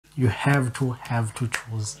You have to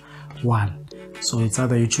choose one. So it's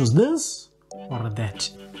either you choose this or that.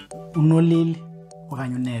 Unolil or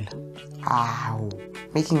Unela. Ow.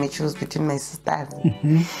 Making me choose between my sisters.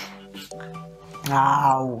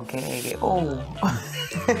 Ow. Okay. Oh.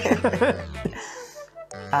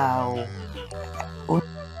 Ow.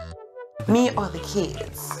 Me or the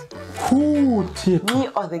kids? Who tip? Me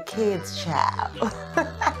or the kids, child?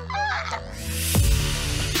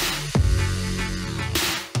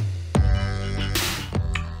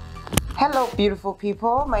 Hello, beautiful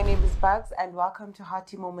people. My name is Buggz, and welcome to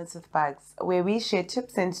Hearty Moments with Buggz, where we share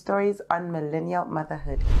tips and stories on millennial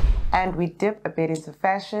motherhood, and we dip a bit into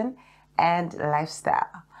fashion and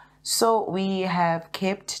lifestyle. So we have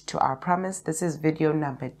kept to our promise. This is video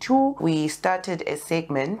number 2. We started a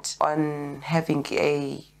segment on having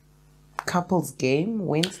a couples game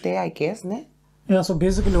Wednesday, I guess, ne? Yeah, so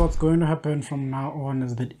basically what's going to happen from now on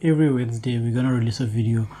is that every Wednesday we're going to release a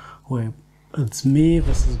video where it's me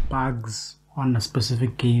versus Buggz on a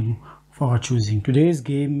specific game for our choosing. Today's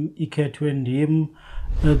game, Ike and him,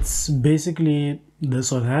 it's basically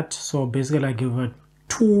this or that. So basically I give her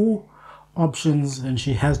 2 options and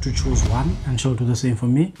she has to choose one, and she'll do the same for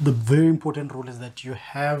me. The very important rule is that you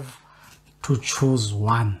have to choose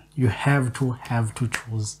one. You have to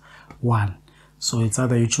choose one. So it's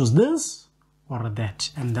either you choose this or that,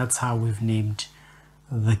 and that's how we've named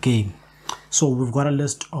the game. So we've got a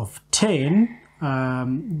list of 10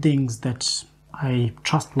 things that I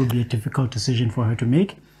trust will be a difficult decision for her to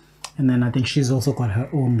make. And then I think she's also got her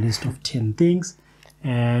own list of 10 things.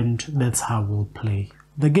 And that's how we'll play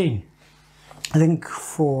the game. I think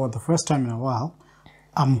for the first time in a while,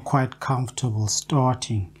 I'm quite comfortable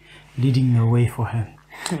starting, leading the way for her.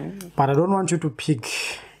 But I don't want you to pick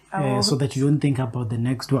so that you don't think about the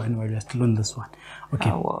next one while you're still on this one.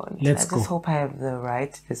 Okay, let's go. I just hope I have the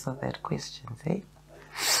right this or that questions, eh?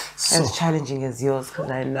 As challenging as yours,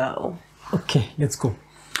 because I know. Okay, let's go.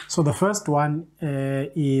 So the first one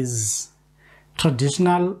is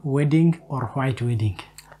traditional wedding or white wedding?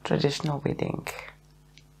 Traditional wedding.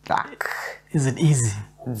 Black. Is it easy?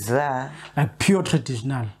 Like pure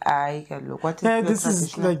traditional. Look, what is pure this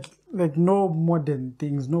traditional? Is like no modern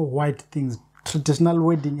things, no white things. Traditional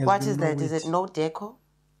wedding. What is that? Is it no deco?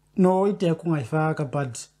 No, it's deco,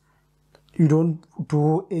 but you don't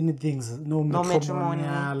do anything. No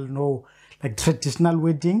matrimonial, no like traditional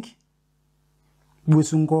wedding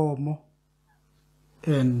with ungomo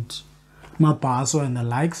and mapaso and the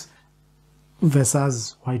likes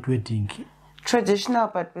versus white wedding. Traditional,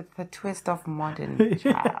 but with the twist of modern.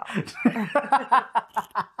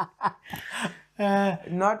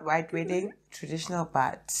 Not white wedding, traditional,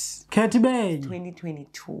 but Hearty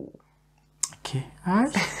 2022. Okay.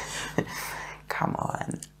 Come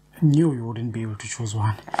on. I knew you wouldn't be able to choose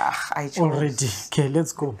one. I chose already. Okay,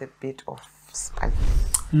 let's go. The bit of spice.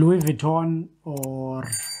 Louis Vuitton or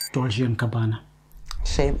Dolce & Gabbana?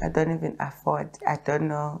 Shame, I don't even afford. I don't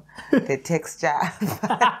know the texture.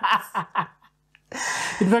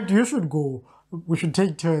 In fact, you should go. We should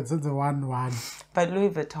take turns. It's a 1-1. But Louis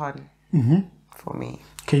Vuitton for me.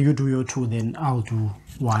 Okay, you do your 2, then I'll do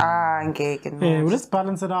 1. Okay. Well, let's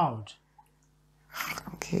balance it out.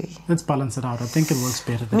 Okay. Let's balance it out. I think it works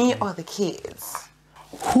better. Me or the kids?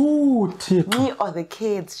 Who tip? Me or the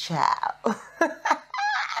kids, child?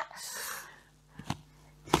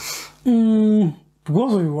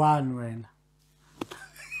 Because we won, man.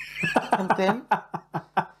 And then?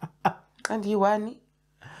 And he won.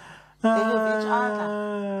 They have each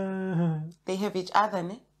other. They have each other,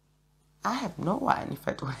 ne? I have no one if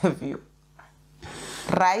I don't have you.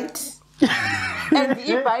 Right? And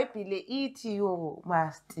if I believe you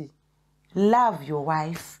must love your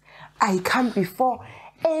wife, I come before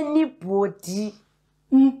anybody,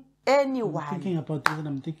 anyone. I'm thinking about this and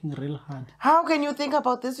I'm thinking real hard. How can you think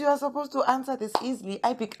about this? You are supposed to answer this easily.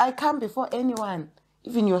 I come before anyone,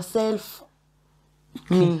 even yourself.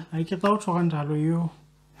 Me. I get out for you.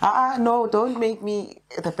 No, don't make me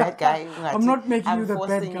the bad guy. I'm not making you the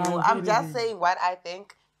bad guy. I'm just saying what I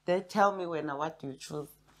think. They tell me what do you choose?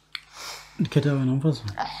 Why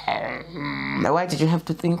did you have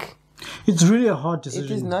to think? It's really a hard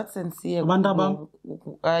decision. It is not sincere. It's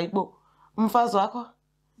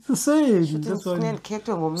the same.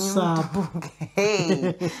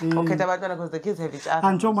 Hey. Because the kids have each other.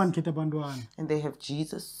 And they have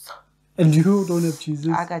Jesus. And you don't have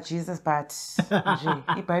Jesus? I got Jesus, but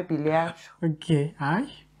okay,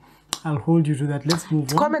 I'll hold you to that. Let's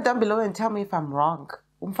move on. Comment down below and tell me if I'm wrong.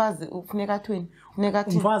 Umfazi twin.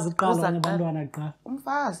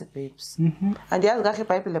 Umfazi babes. And yes,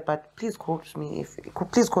 Bible, but please quote me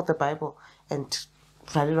please quote the Bible and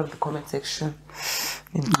write it on the comment section.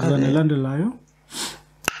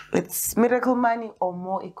 It's miracle money or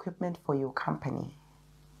more equipment for your company.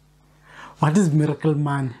 What is miracle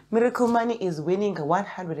money? Miracle money is winning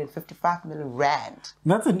 155 million rand.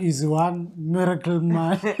 That's an easy one. Miracle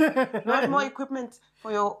money. Not more equipment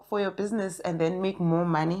for your business and then make more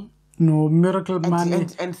money. No, miracle money.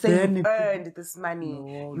 And say you earned this money.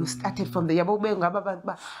 No, you started from the when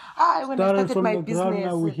I started my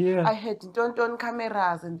business, I had don't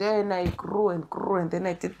cameras and then I grew and then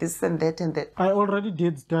I did this and that and that. I already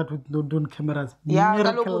did start with don't cameras. Yeah,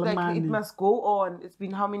 miracle money. It must go on. It's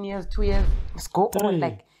been how many years? 2 years. It must go on.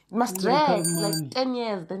 Like it must drag like 10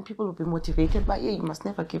 years. Then people will be motivated by you must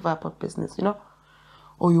never give up on business, you know?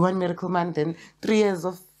 Or you want miracle money, then 3 years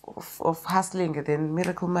of hustling, and then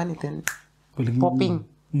miracle money, then popping.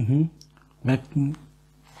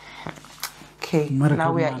 Okay, miracle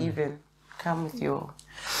now we are money. Even. Come with your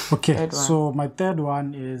third one. So my third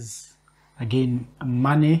one is, again,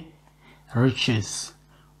 money, riches,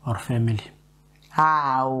 or family.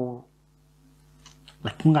 How?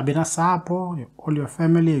 Like, all your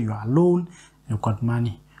family, you are alone, you got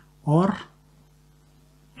money. Or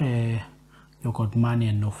you got money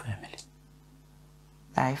and no family.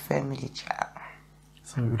 My family, child.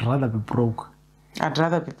 So you'd rather be broke? I'd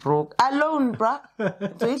rather be broke. Alone, bruh.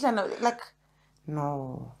 Like,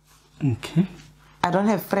 no. Okay. I don't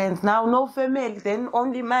have friends now, no family, then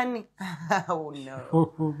only money. Oh, no.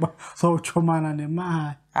 So, chomana ne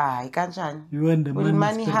ma. Ah, kanjani. You and the will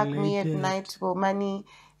money hug me at night? Will money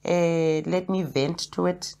let me vent to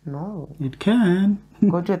it? No. It can.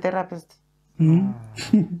 Go to a therapist.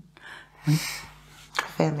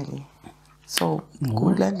 Family. So,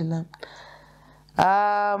 good.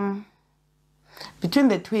 Between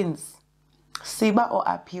the twins, Siba or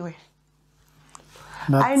Apiwe?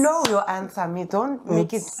 I know your answer. Me, don't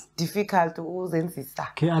make it difficult to use and sister.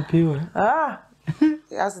 Okay, Apiwe.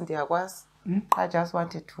 I just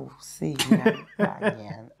wanted to see.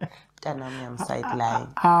 I'm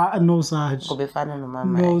sideline. No, such.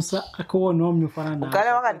 No, such. I can't know me for an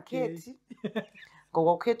hour.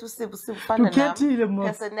 Go okay to see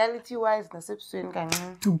personality wise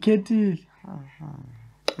to get it.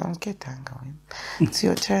 It's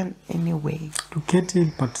your turn anyway. To get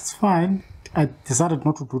it, but it's fine. I decided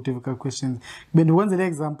not to do difficult questions. But the ones are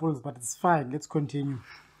examples, but it's fine. Let's continue.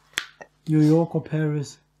 New York or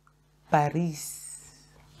Paris? Paris.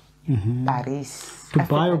 Paris.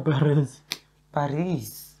 Dubai or Paris?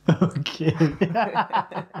 Paris. Okay.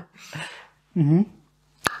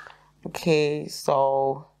 Okay,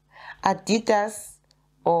 so Adidas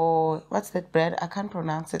or what's that brand? I can't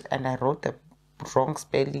pronounce it and I wrote the wrong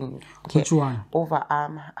spelling. Okay. Which one?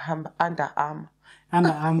 Overarm, underarm.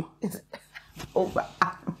 Underarm. It's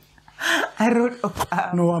overarm. I wrote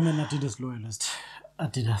overarm. No, I'm an Adidas loyalist.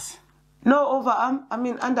 Adidas. No, overarm. I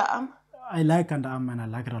mean underarm. I like underarm and I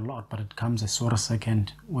like it a lot, but it comes a sort of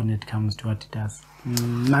second when it comes to Adidas.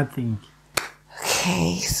 Nothing.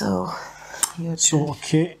 Okay, so your turn. So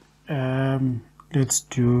okay. Let's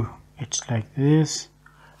do it like this.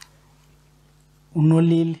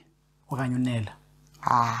 Unolil or Unela.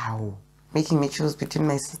 Wow. Making me choose between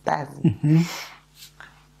my sisters.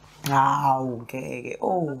 Wow. Okay.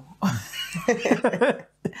 Oh.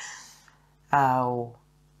 Wow.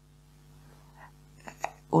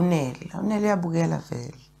 Unele yabukela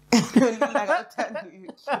vele.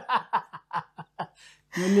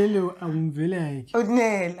 Unele,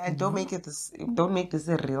 don't make this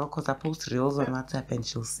a reel because I post reels on WhatsApp and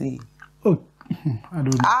she'll see. Oh, I don't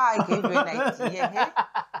know. I gave you an idea. Hey?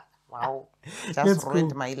 Wow. Just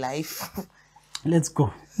ruined my life. Let's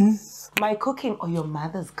go. My cooking or your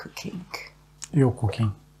mother's cooking? Your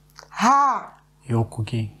cooking. Ha! Your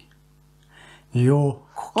cooking. Your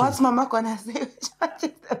cooking. What's mama gonna say?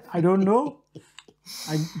 I don't know.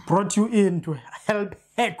 I brought you in to help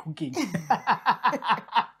her cooking.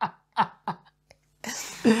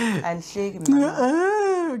 And shake me.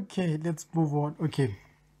 Okay, let's move on. Okay.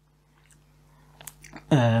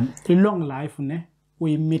 A long life,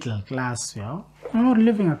 we middle class, yeah. Not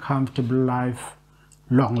living a comfortable life,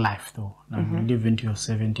 long life though. Live into your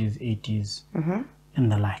 70s, 80s,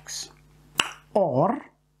 and the likes. Or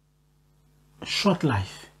short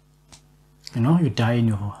life. You die in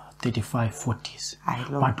your 35, 40s.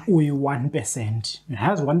 But we 1%. It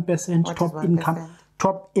has 1% what top 1%? Income.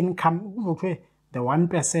 Top income. Okay. The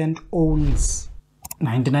 1% owns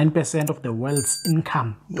 99% of the world's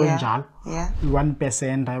income. Yeah.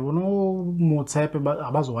 1%. I don't know more type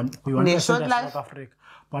about 1% short life. South Africa.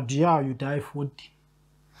 But yeah, you die 40.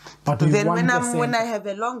 But then when I have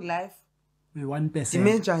a long life, we 1%.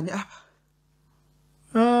 Imagine.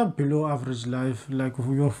 Below average life. Like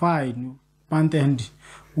you're fine. Month end,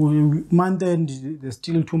 there's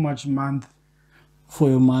still too much month for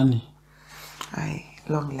your money. Aye,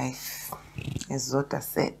 long life, as Zota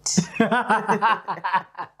said.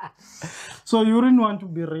 So you didn't want to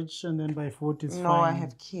be rich and then by 40 it's No, fine. I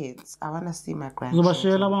have kids. I want to see my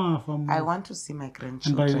grandchildren. I want to see my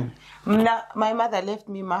grandchildren. My mother left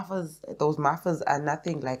me muffers. Those muffers are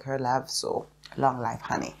nothing like her love. So long life,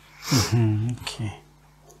 honey. Okay.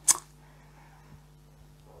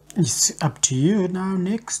 It's up to you now.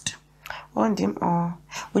 Next. Would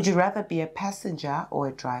you rather be a passenger or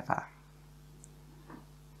a driver?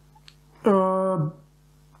 I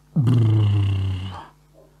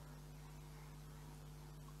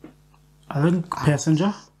think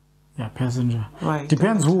passenger. Yeah, passenger. Why?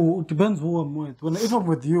 Depends who I'm with. If I'm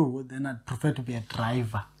with you, then I'd prefer to be a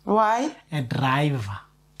driver. Why? A driver.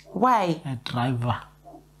 Why? A driver.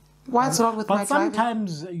 What's wrong with my driving? But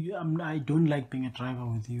sometimes I don't like being a driver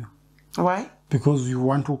with you. Why? Because you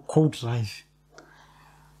want to co-drive.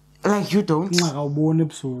 Like you don't?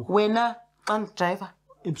 When I'm driver.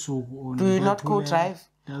 Do you not co-drive?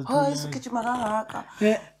 That's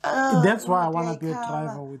why I want to be a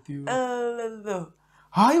driver with you.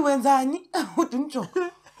 Hi, wenzani?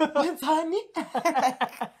 Wenzani?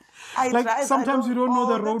 Like sometimes you don't know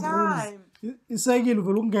the road rules.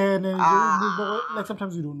 Like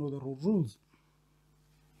sometimes you don't know the road rules.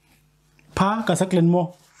 Pa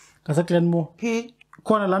kasaklenmo. P.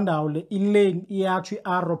 Khona la ndawo le lane iyathi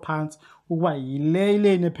arrow pants ukuba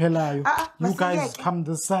lane ephelayo. You guys come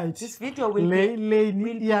this side. This video will be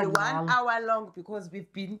 1 hour long because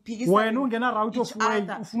we've been picking. When ungena right of way,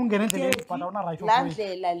 ufuna ungena endleleni but awuna right of way.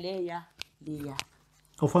 Landlela leya.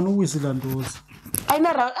 Ufana uwisila ndozi.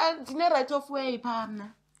 Ayina right of way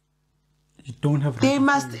phamna. You don't have right. They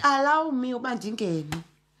must allow me uba ndingene.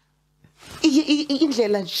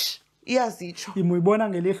 Indlela nje iyazitsho. Imuyibona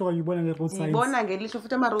ngelihlo okanye uyibona nge road signs? Ngibona ngelihlo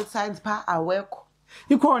futhi ama road signs pha awekho.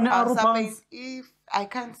 Ikhona arrow pants. If I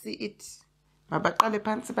can't see it, mabaqale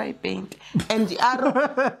phansi bayipaint. And the arrow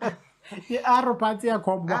arrow pants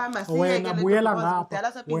iyakhomba wena buyela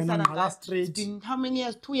ngapha wena ngala straight. It's been how many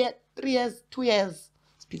years? 2 years, 3 years, 2 years.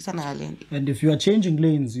 Speaksana ngalento. And if you are changing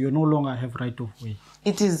lanes, you no longer have right of way.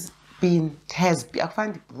 It has been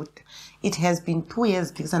it has been 2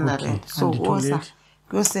 years speaksana ngalento. So osa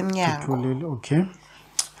kuyosemnyango. Okay.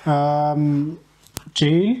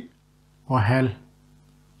 Jail or hell?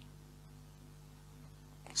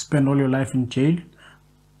 Spend all your life in jail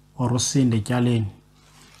or usinde etyaleni?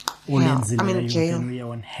 I'm in jail. We are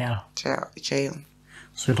on hell. Jail.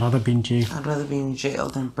 So you'd rather be in jail? I'd rather be in jail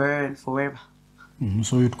than burn forever.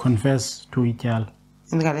 So you'd confess to ityala?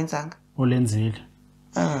 Indingalenzanga. Olenzile?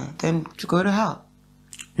 Then to go to hell.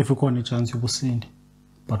 If you got a chance, you will sin.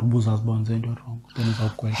 But ubuzazi bonze into wrong. Then it's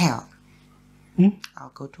out question. Hell.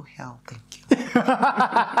 I'll go to hell, thank you.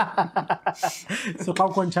 So how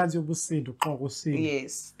can chance you will sin?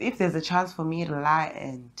 Yes. If there's a chance for me to lie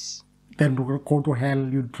and then to go to hell,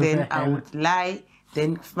 you'd prefer then hell. I would lie.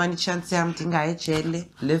 Then if my chance something I jail,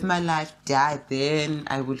 live my life, die, then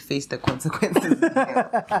I will face the consequences.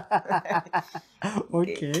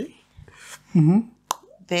 Okay.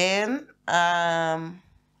 Then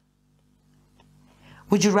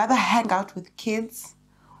would you rather hang out with kids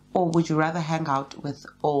or would you rather hang out with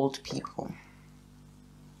old people?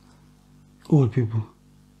 Old people.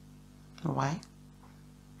 Why?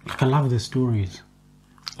 Like I love the stories.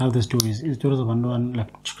 Stories of unknown,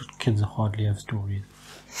 like kids hardly have stories.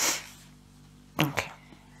 Okay.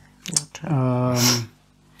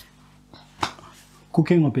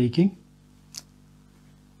 Cooking or baking?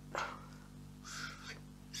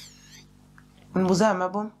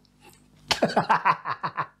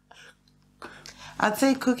 I'd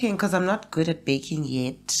say cooking because I'm not good at baking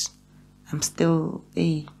yet. I'm still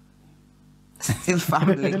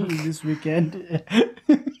fumbling. This weekend.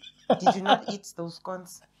 Did you not eat those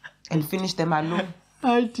scones and finish them alone?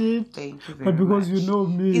 I did. Thank you very much. But because you know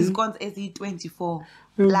me. His scones SE24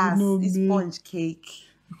 plus sponge cake.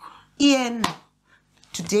 Ian,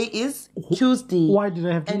 today is Tuesday. Why did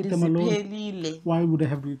I have to eat them alone? Why would I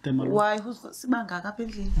have to eat them alone? Why?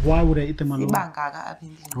 Why would I eat them alone?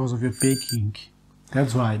 Because of your baking.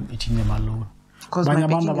 That's why I'm eating them alone. Because my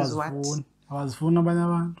baking is what?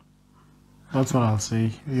 That's what I'll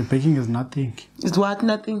say. Your baking is nothing. It's what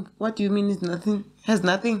nothing? What do you mean it's nothing? Has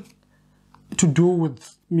nothing to do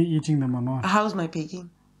with me eating them or not. How's my baking?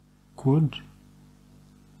 Good.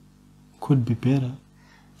 Could be better.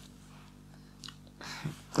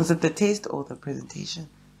 Is it the taste or the presentation?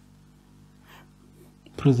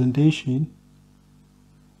 Presentation.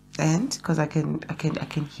 And because I can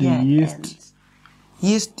hear. Yeast.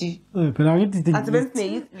 Yeast. But I get At the best,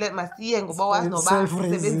 let my see and go was no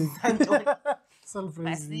self-raising.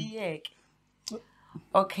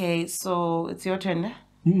 Okay, so it's your turn.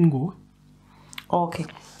 Go. Okay.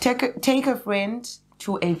 Take a friend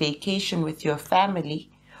to a vacation with your family,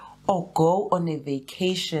 or go on a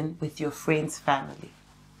vacation with your friend's family.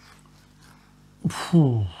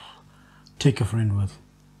 Take a friend with.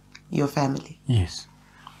 Your family? Yes.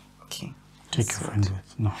 Okay. Take a friend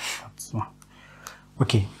with. No, that's not.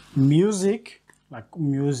 Okay. Music,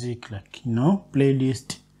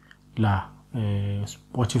 playlist,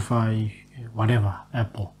 Spotify, whatever,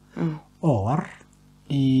 Apple. Or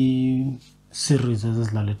a series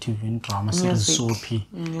as like TV and drama series, soapy.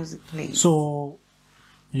 Music plays. So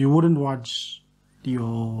you wouldn't watch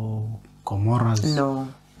your Gomorrahs? No.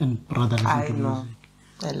 And brother listen I to know. music.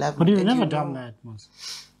 I love it. But you've never done that, Mos.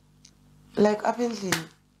 Like apparently.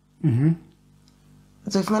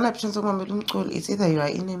 So if my options it's either you are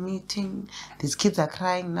in a meeting, these kids are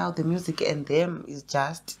crying now, the music and them is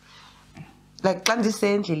just like that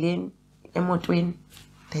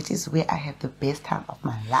is where I have the best time of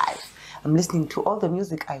my life. I'm listening to all the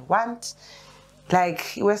music I want.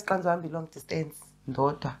 Like West Kanzan belong distance.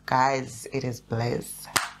 Daughter, guys, it is bliss.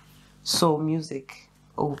 So music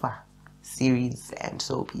over series and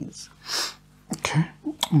soapies. Okay.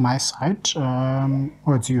 My side.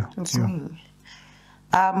 What's you? It's me.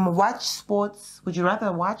 Watch sports. Would you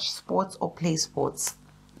rather watch sports or play sports?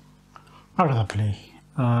 I'd rather play.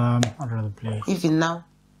 I'd rather play. Even now?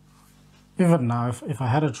 Even now, if I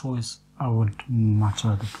had a choice, I would much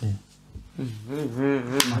rather play.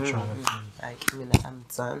 Much rather play. I'm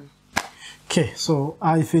done. Okay, so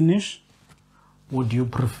I finish. Would you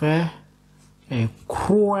prefer a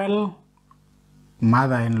cruel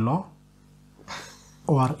mother-in-law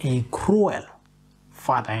or a cruel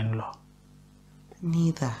father-in-law?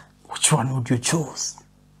 Neither. Which one would you choose?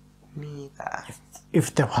 Neither.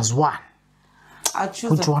 If there was one, I'd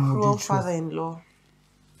choose a cruel father-in-law.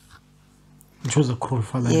 You choose a cruel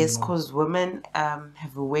father-in-law? Yes, because women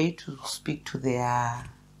have a way to speak to their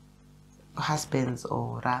husbands,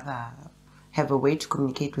 or rather have a way to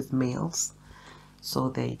communicate with males. So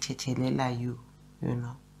they tetelela you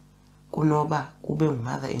know. Kunoba kube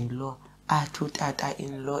mother-in-law,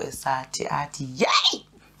 tata-in-law esati ati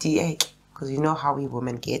yay! Because you know how we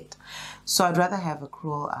women get. So I'd rather have a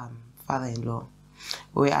cruel father-in-law,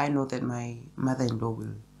 where I know that my mother-in-law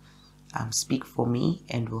will speak for me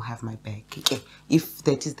and will have my back. Okay, if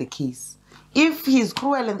that is the case. If he's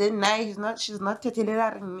cruel and then now she's not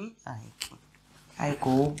telling me, I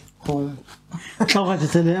go home.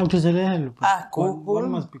 Go home.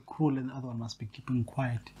 One must be cruel and the other one must be keeping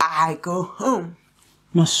quiet. I go home.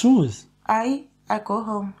 Masoos. I go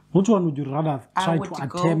home. Which one would you rather try to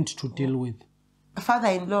attempt to deal with?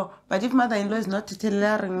 Father-in-law. But if mother-in-law is not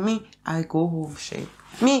telling me, I go home, shame.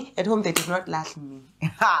 Me at home, they did not laugh me.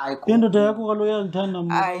 I go home.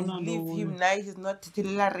 I leave him now, he's not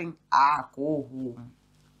telling. I go home.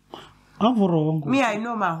 Me, I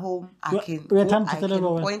know my home. I can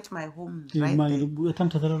point my home right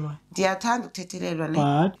there.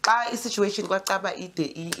 But situation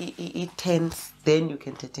it tense, then you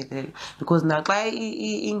can tetelelwa. Because now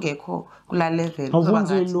ingekho kula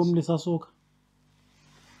level.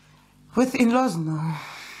 With in-laws, no.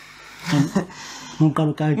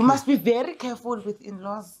 You must be very careful with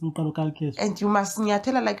in-laws. And you must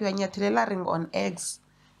nyatela like you are nyatela on eggs.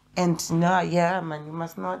 And no, yeah, man, you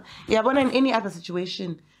must not. Yeah, but in any other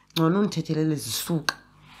situation, no,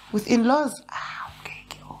 with in-laws, okay,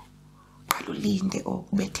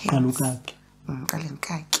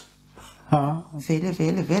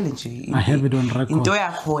 I have it on record.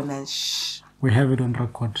 We have it on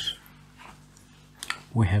record.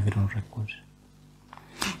 We have it on record.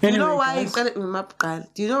 Do you know why?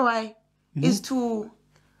 Do you know why? It's to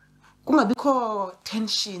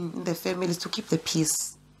tension in the families, to keep the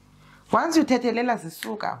peace. Once you tetelela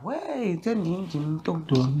zisuka, wait,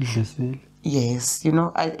 yes, you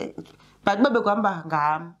know, but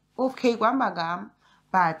okay,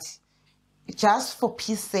 but just for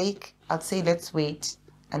peace sake, I'd say let's wait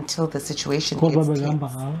until the situation gets tense.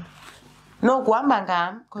 No,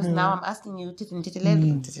 because now I'm asking you,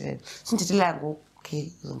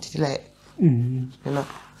 okay, you know.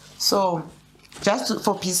 So, just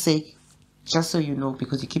for peace sake, just so you know,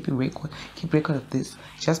 because you're keep record of this,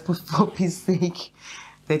 just for peace sake,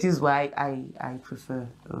 that is why I prefer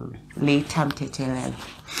late time tetelela.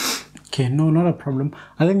 Okay, no, not a problem.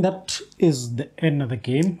 I think that is the end of the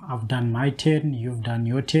game. I've done my turn, you've done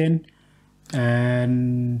your turn.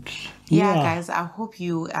 And yeah, guys, I hope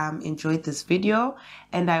you enjoyed this video,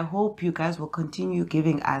 and I hope you guys will continue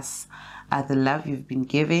giving us the love you've been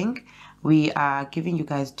giving. We are giving you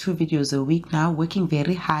guys 2 videos a week now, working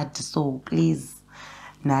very hard. So please,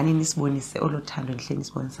 for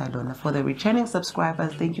the returning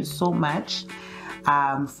subscribers, thank you so much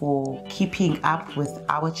for keeping up with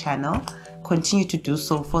our channel. Continue to do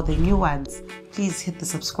so. For the new ones, please hit the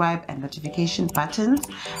subscribe and notification buttons,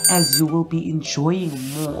 as you will be enjoying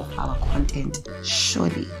more of our content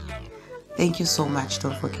surely. Thank you so much.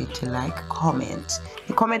 Don't forget to like, comment,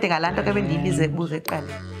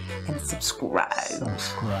 and subscribe.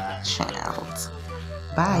 Channel.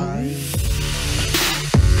 Bye.